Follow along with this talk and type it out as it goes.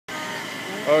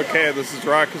Okay, this is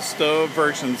rocket stove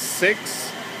version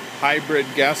 6, hybrid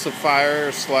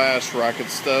gasifier / rocket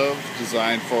stove,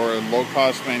 designed for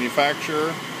low-cost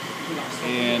manufacture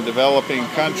in developing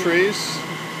countries.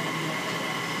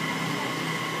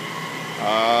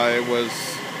 It was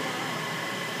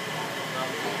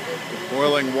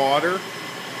boiling water.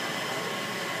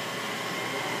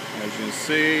 As you can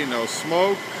see, no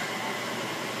smoke.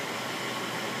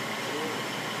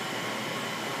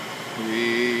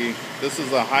 This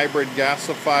is a hybrid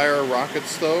gasifier rocket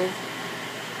stove.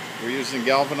 We're using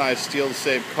galvanized steel to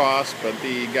save cost, but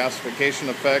the gasification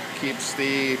effect keeps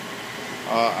the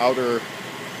outer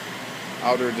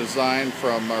design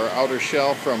or outer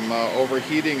shell from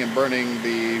overheating and burning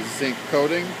the zinc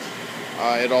coating.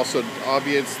 It also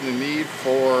obviates the need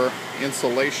for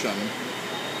insulation.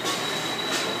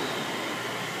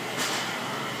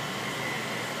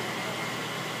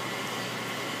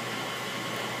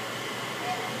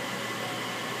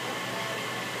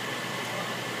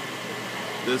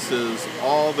 This is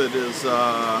all that is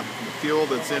fuel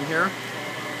that's in here.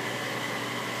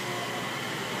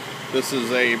 This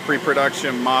is a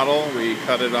pre-production model. We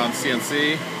cut it on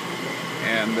CNC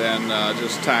and then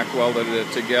just tack welded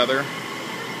it together.